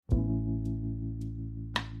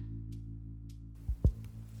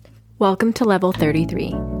Welcome to Level 33,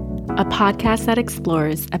 a podcast that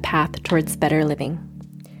explores a path towards better living.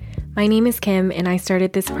 My name is Kim, and I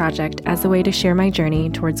started this project as a way to share my journey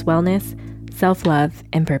towards wellness, self-love,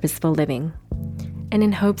 and purposeful living, and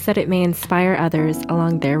in hopes that it may inspire others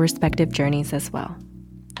along their respective journeys as well.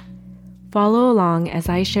 Follow along as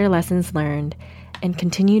I share lessons learned and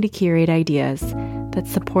continue to curate ideas that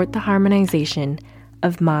support the harmonization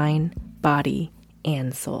of mind, body,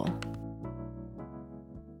 and soul.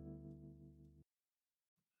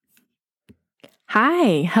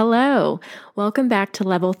 Hi, hello. Welcome back to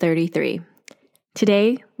Level 33.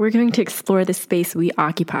 Today, we're going to explore the space we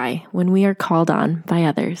occupy when we are called on by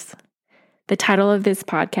others. The title of this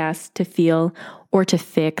podcast, To Feel or to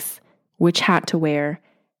Fix Which Hat to Wear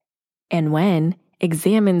and When,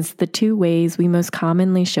 examines the two ways we most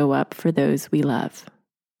commonly show up for those we love.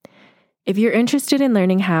 If you're interested in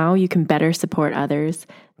learning how you can better support others,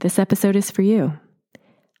 this episode is for you.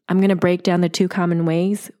 I'm going to break down the two common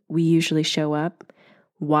ways we usually show up,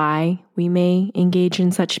 why we may engage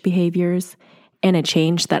in such behaviors, and a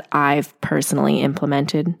change that I've personally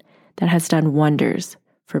implemented that has done wonders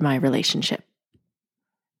for my relationship.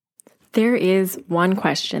 There is one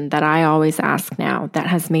question that I always ask now that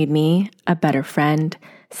has made me a better friend,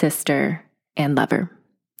 sister, and lover.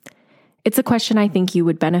 It's a question I think you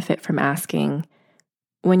would benefit from asking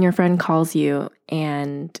when your friend calls you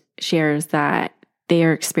and shares that they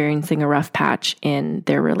are experiencing a rough patch in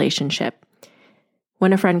their relationship.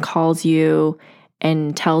 When a friend calls you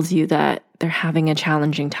and tells you that they're having a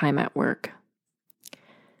challenging time at work.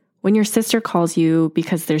 When your sister calls you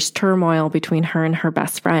because there's turmoil between her and her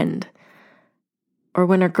best friend. Or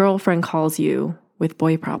when a girlfriend calls you with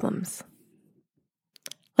boy problems.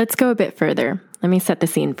 Let's go a bit further. Let me set the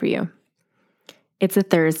scene for you. It's a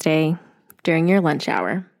Thursday during your lunch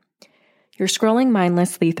hour. You're scrolling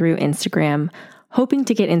mindlessly through Instagram, hoping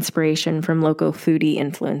to get inspiration from local foodie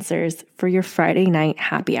influencers for your Friday night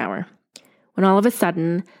happy hour. When all of a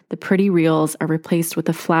sudden, the pretty reels are replaced with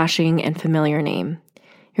a flashing and familiar name.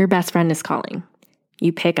 Your best friend is calling.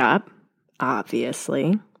 You pick up,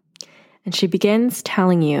 obviously, and she begins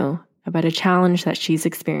telling you about a challenge that she's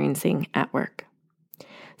experiencing at work.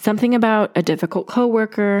 Something about a difficult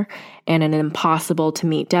coworker and an impossible to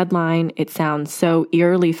meet deadline. It sounds so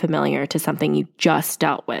eerily familiar to something you just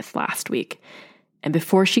dealt with last week. And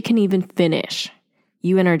before she can even finish,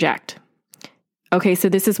 you interject. Okay, so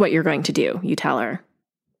this is what you're going to do, you tell her,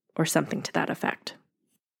 or something to that effect.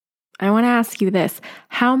 I want to ask you this.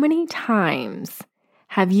 How many times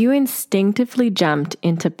have you instinctively jumped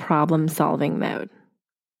into problem-solving mode?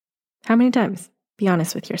 How many times? Be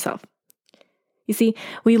honest with yourself. You see,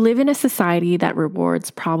 we live in a society that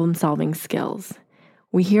rewards problem-solving skills.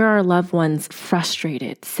 We hear our loved ones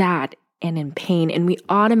frustrated, sad, and in pain, and we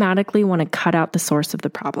automatically want to cut out the source of the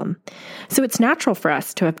problem. So it's natural for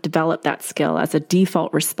us to have developed that skill as a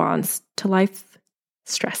default response to life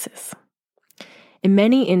stresses. In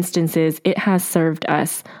many instances, it has served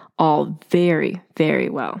us all very, very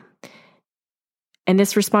well. And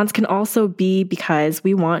this response can also be because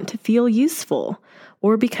we want to feel useful,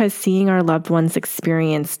 or because seeing our loved ones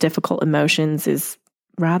experience difficult emotions is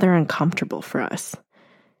rather uncomfortable for us.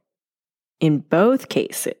 In both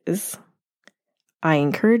cases, I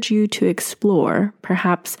encourage you to explore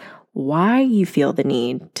perhaps why you feel the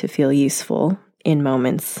need to feel useful in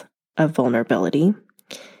moments of vulnerability,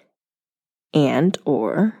 and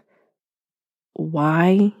or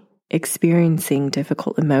why experiencing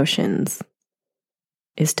difficult emotions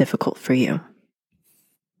is difficult for you.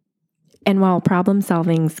 And while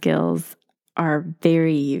problem-solving skills are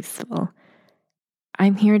very useful,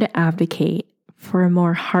 I'm here to advocate for a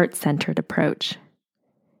more heart-centered approach.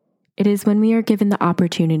 It is when we are given the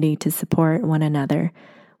opportunity to support one another,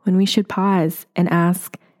 when we should pause and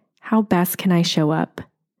ask, how best can I show up?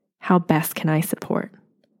 How best can I support?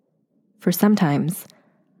 For sometimes,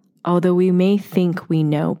 although we may think we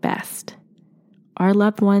know best, our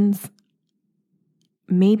loved ones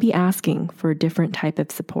may be asking for a different type of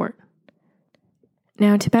support.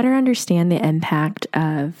 Now, to better understand the impact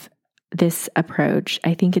of this approach,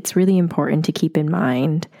 I think it's really important to keep in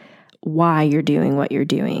mind why you're doing what you're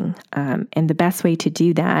doing. And the best way to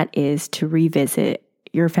do that is to revisit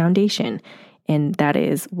your foundation. And that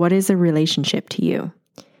is, what is a relationship to you?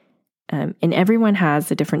 And everyone has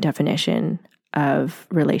a different definition of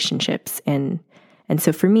relationships. And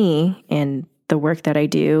so for me, and the work that I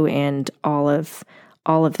do and all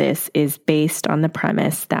of this is based on the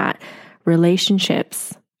premise that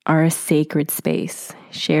relationships are a sacred space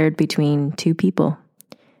shared between two people,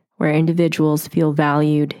 where individuals feel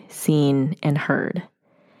valued, seen, and heard.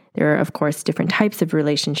 There are, of course, different types of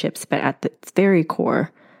relationships, but at its very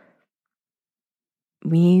core,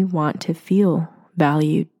 we want to feel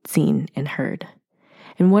valued, seen, and heard.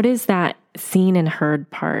 And what is that seen and heard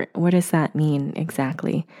part? What does that mean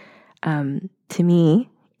exactly? To me,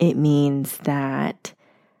 it means that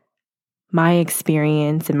my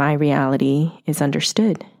experience and my reality is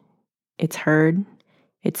understood. It's heard,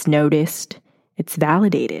 it's noticed, it's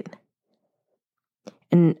validated.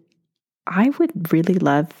 And I would really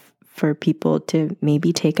love for people to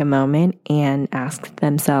maybe take a moment and ask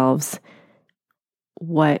themselves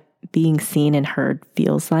what being seen and heard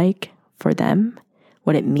feels like for them,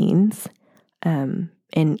 what it means, and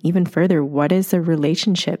even further, what does a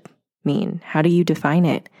relationship mean? How do you define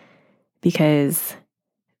it? Because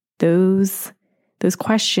those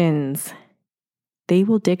questions, they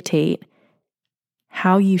will dictate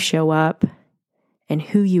how you show up and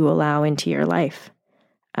who you allow into your life.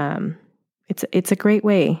 It's a great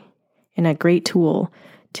way and a great tool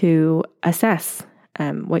to assess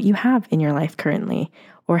what you have in your life currently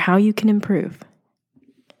or how you can improve.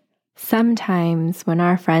 Sometimes when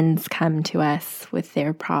our friends come to us with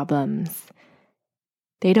their problems,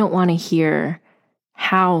 they don't want to hear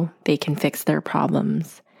how they can fix their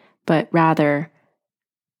problems, but rather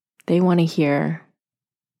they want to hear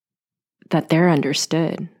that they're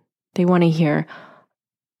understood. They want to hear,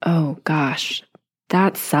 oh gosh,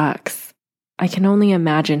 that sucks. I can only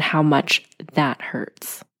imagine how much that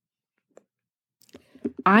hurts.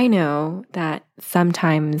 I know that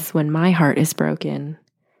sometimes when my heart is broken,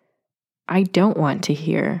 I don't want to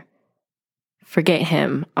hear, forget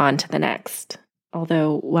him, on to the next,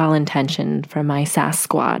 although well-intentioned from my SAS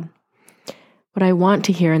squad. What I want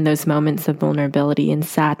to hear in those moments of vulnerability and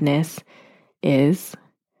sadness is,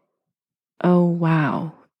 oh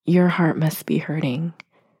wow, your heart must be hurting.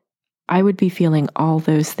 I would be feeling all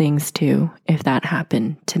those things too if that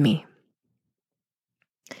happened to me.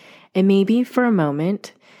 And maybe for a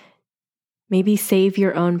moment, maybe save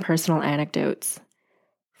your own personal anecdotes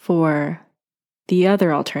for the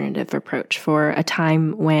other alternative approach, for a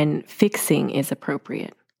time when fixing is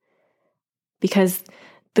appropriate. Because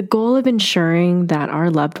the goal of ensuring that our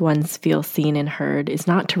loved ones feel seen and heard is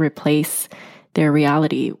not to replace their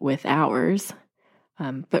reality with ours,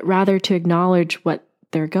 but rather to acknowledge what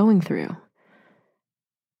they're going through.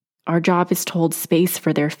 Our job is to hold space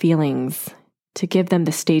for their feelings, to give them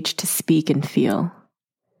the stage to speak and feel.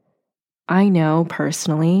 I know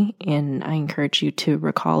personally, and I encourage you to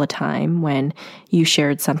recall a time when you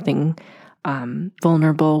shared something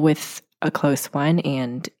vulnerable with a close one,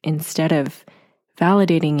 and instead of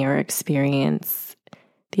validating your experience,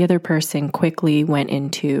 the other person quickly went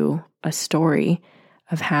into a story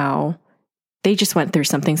of how they just went through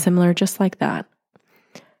something similar just like that.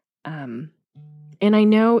 And I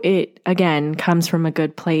know it, again, comes from a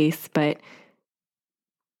good place, but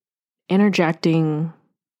interjecting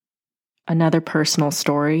another personal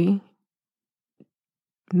story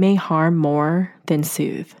may harm more than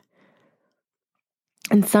soothe.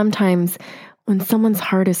 And sometimes when someone's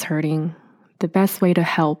heart is hurting, the best way to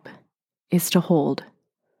help is to hold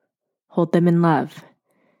them in love.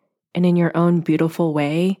 And in your own beautiful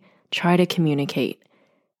way, try to communicate.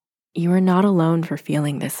 You are not alone for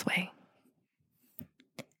feeling this way.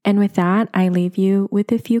 And with that, I leave you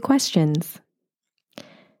with a few questions.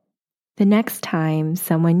 The next time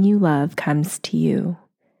someone you love comes to you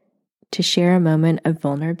to share a moment of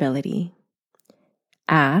vulnerability,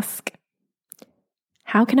 ask,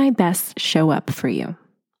 how can I best show up for you?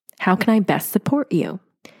 How can I best support you?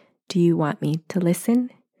 Do you want me to listen?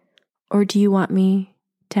 Or do you want me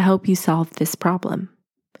to help you solve this problem?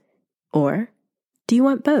 Or do you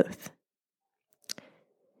want both?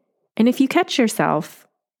 And if you catch yourself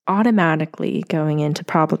automatically going into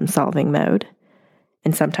problem-solving mode,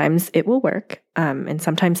 and sometimes it will work, and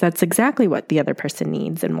sometimes that's exactly what the other person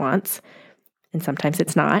needs and wants, and sometimes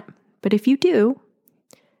it's not. But if you do,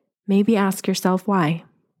 maybe ask yourself why.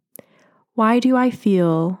 Why do I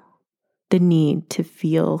feel the need to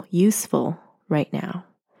feel useful right now?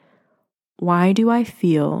 Why do I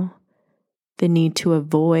feel the need to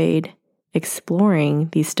avoid exploring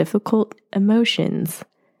these difficult emotions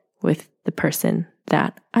with the person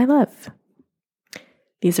that I love?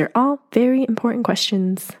 These are all very important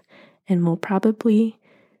questions and will probably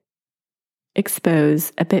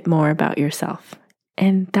expose a bit more about yourself.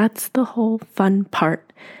 And that's the whole fun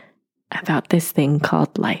part about this thing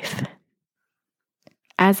called life.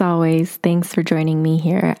 As always, thanks for joining me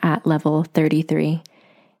here at Level 33.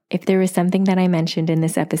 If there was something that I mentioned in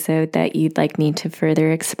this episode that you'd like me to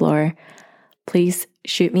further explore, please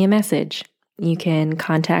shoot me a message. You can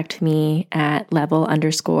contact me at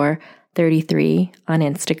level_33 on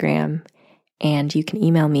Instagram, and you can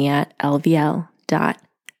email me at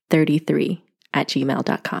lvl.33 at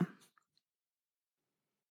gmail.com.